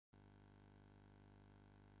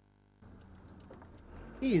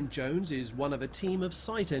Ian Jones is one of a team of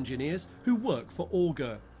site engineers who work for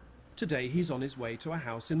Auger. Today he's on his way to a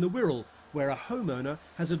house in the Wirral, where a homeowner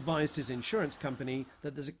has advised his insurance company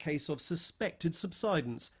that there's a case of suspected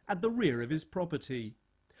subsidence at the rear of his property.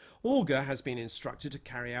 Auger has been instructed to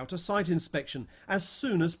carry out a site inspection as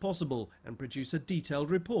soon as possible and produce a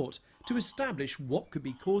detailed report to establish what could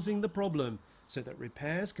be causing the problem, so that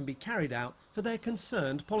repairs can be carried out for their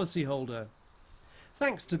concerned policyholder.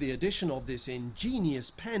 Thanks to the addition of this ingenious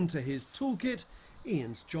pen to his toolkit,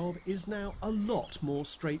 Ian's job is now a lot more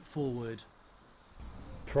straightforward.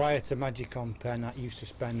 Prior to Magicomm pen, I used to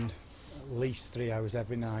spend at least 3 hours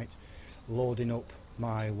every night loading up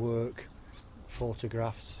my work,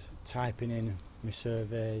 photographs, typing in my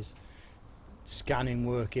surveys, scanning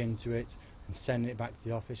work into it and sending it back to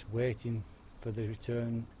the office, waiting for the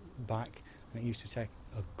return back, and it used to take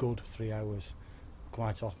a good 3 hours,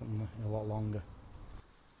 quite often a lot longer.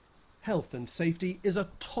 Health and safety is a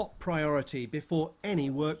top priority before any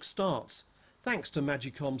work starts. Thanks to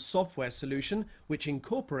Magicomm's software solution, which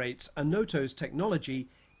incorporates Anoto's technology,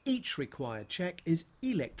 each required check is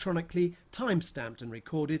electronically time-stamped and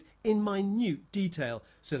recorded in minute detail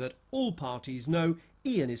so that all parties know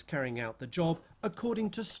Ian is carrying out the job according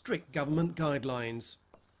to strict government guidelines.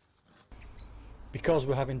 Because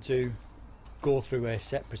we're having to go through a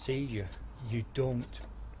set procedure, you don't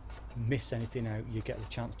miss anything out. You get the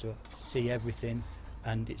chance to see everything,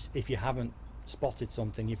 and if you haven't spotted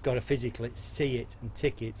something, you've got to physically see it and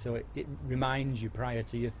tick it, so it reminds you prior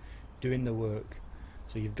to you doing the work.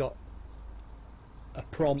 So you've got a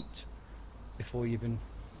prompt before you even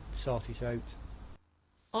sort it out.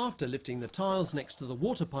 After lifting the tiles next to the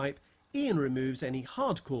water pipe, Ian removes any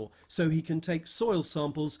hardcore so he can take soil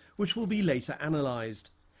samples which will be later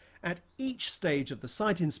analysed. At each stage of the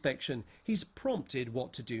site inspection, he's prompted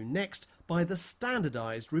what to do next by the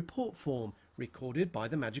standardised report form recorded by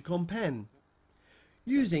the Magicomm pen.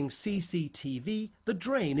 Using CCTV, the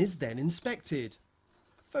drain is then inspected.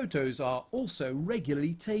 Photos are also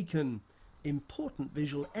regularly taken, important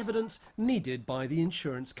visual evidence needed by the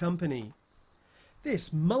insurance company.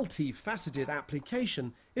 This multifaceted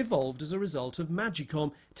application evolved as a result of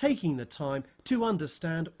Magicomm taking the time to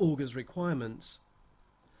understand Auger's requirements.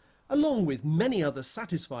 Along with many other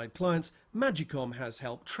satisfied clients, Magicomm has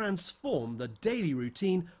helped transform the daily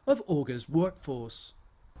routine of Auger's workforce.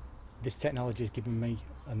 This technology has given me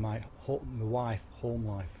and my wife home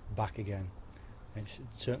life back again. It's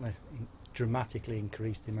certainly dramatically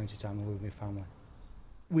increased the amount of time I'm with my family.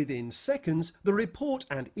 Within seconds, the report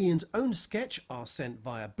and Ian's own sketch are sent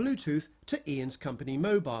via Bluetooth to Ian's company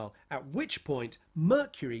mobile, at which point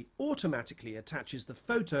Mercury automatically attaches the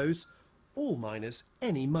photos, all minus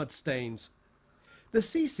any mud stains. The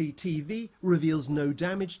CCTV reveals no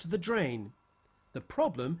damage to the drain. The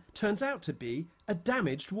problem turns out to be a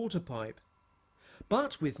damaged water pipe.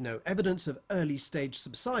 But with no evidence of early stage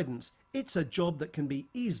subsidence, it's a job that can be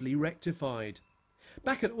easily rectified.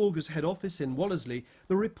 Back at Auger's head office in Wallersley,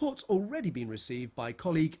 the report's already been received by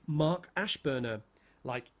colleague Mark Ashburner.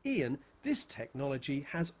 Like Ian, this technology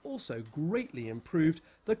has also greatly improved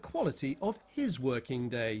the quality of his working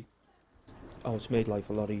day. Oh, it's made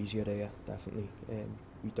life a lot easier here, definitely.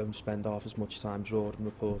 We don't spend half as much time drawing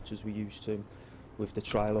reports as we used to. With the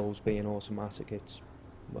trials being automatic, it's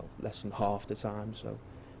less than half the time. So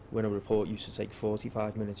when a report used to take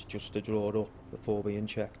 45 minutes just to draw it up before being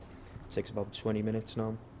checked, it takes about 20 minutes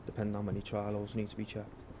now, depending on how many trials need to be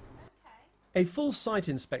checked. A full site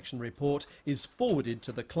inspection report is forwarded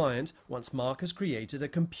to the client once Mark has created a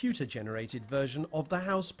computer-generated version of the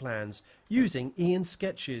house plans using Ian's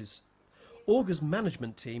sketches. Auger's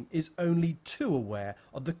management team is only too aware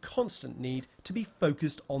of the constant need to be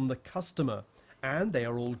focused on the customer, and they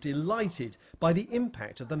are all delighted by the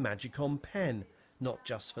impact of the Magicomm pen, not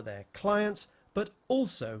just for their clients, but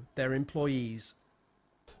also their employees.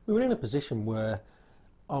 We were in a position where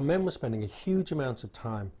our men were spending a huge amount of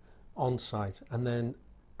time on site and then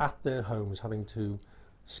at their homes having to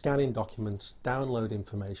scan in documents, download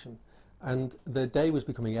information, and their day was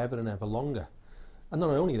becoming ever and ever longer. And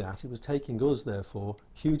not only that, it was taking us, therefore,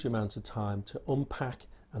 huge amounts of time to unpack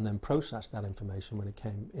and then process that information when it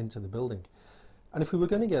came into the building. And if we were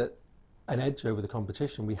going to get an edge over the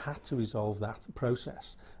competition, we had to resolve that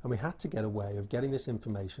process, and we had to get a way of getting this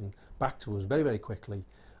information back to us very, very quickly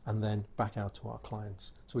and then back out to our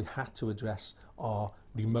clients. So we had to address our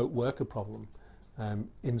remote worker problem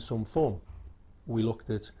in some form. We looked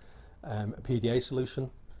at a PDA solution,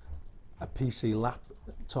 a PC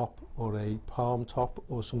laptop or a Palm top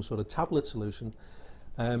or some sort of tablet solution,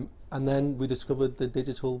 and then we discovered the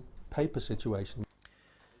digital paper situation.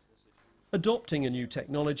 Adopting a new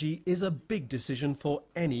technology is a big decision for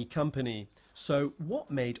any company. So what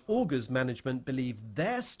made Auger's management believe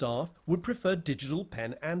their staff would prefer digital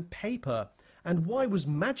pen and paper? And why was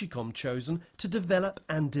Magicomm chosen to develop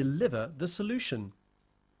and deliver the solution?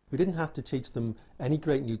 We didn't have to teach them any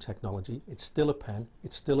great new technology. It's still a pen,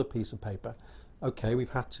 it's still a piece of paper. Okay, we've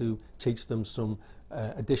had to teach them some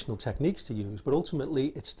additional techniques to use, but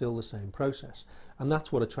ultimately it's still the same process. And that's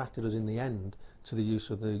what attracted us in the end to the use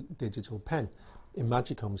of the digital pen. In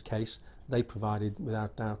Magicomm's case, they provided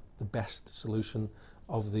without doubt the best solution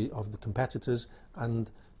of the competitors, and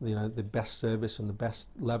the best service and the best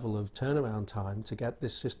level of turnaround time to get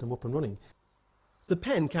this system up and running. The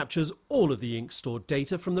pen captures all of the ink stored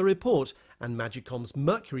data from the report, and Magicomm's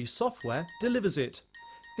Mercury software delivers it.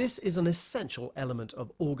 This is an essential element of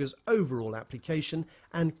Auger's overall application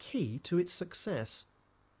and key to its success.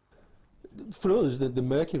 For us, the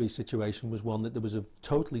Mercury situation was one that there was a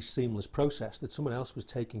totally seamless process, that someone else was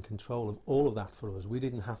taking control of all of that for us. We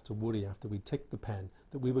didn't have to worry after we ticked the pen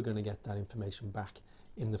that we were going to get that information back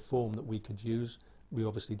in the form that we could use. We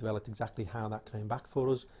obviously developed exactly how that came back for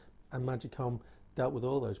us, and Magicomm dealt with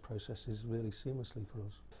all those processes really seamlessly for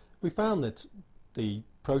us. We found that the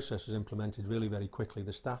process was implemented really very quickly.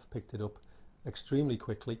 The staff picked it up extremely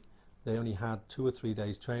quickly. They only had 2 or 3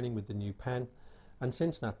 days training with the new pen, and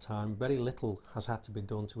since that time very little has had to be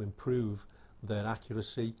done to improve their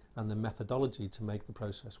accuracy and the methodology to make the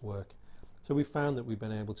process work. So we found that we've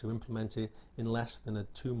been able to implement it in less than a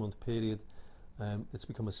 2-month period. It's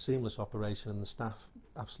become a seamless operation and the staff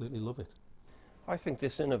absolutely love it. I think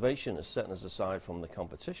this innovation is setting us aside from the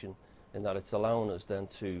competition in that it's allowing us then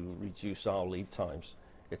to reduce our lead times.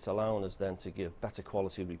 It's allowing us then to give better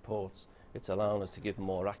quality reports. It's allowing us to give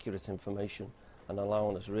more accurate information and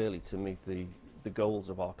allowing us really to meet the goals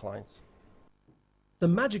of our clients. The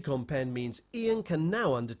Magicomm pen means Ian can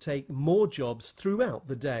now undertake more jobs throughout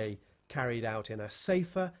the day, carried out in a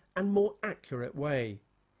safer and more accurate way.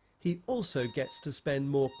 He also gets to spend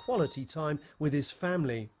more quality time with his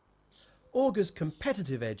family. Auger's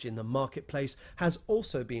competitive edge in the marketplace has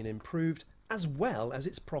also been improved, as well as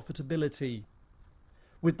its profitability.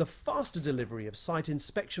 With the faster delivery of site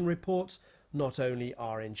inspection reports, not only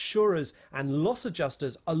are insurers and loss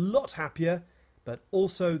adjusters a lot happier, but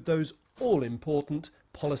also those all-important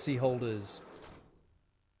policyholders.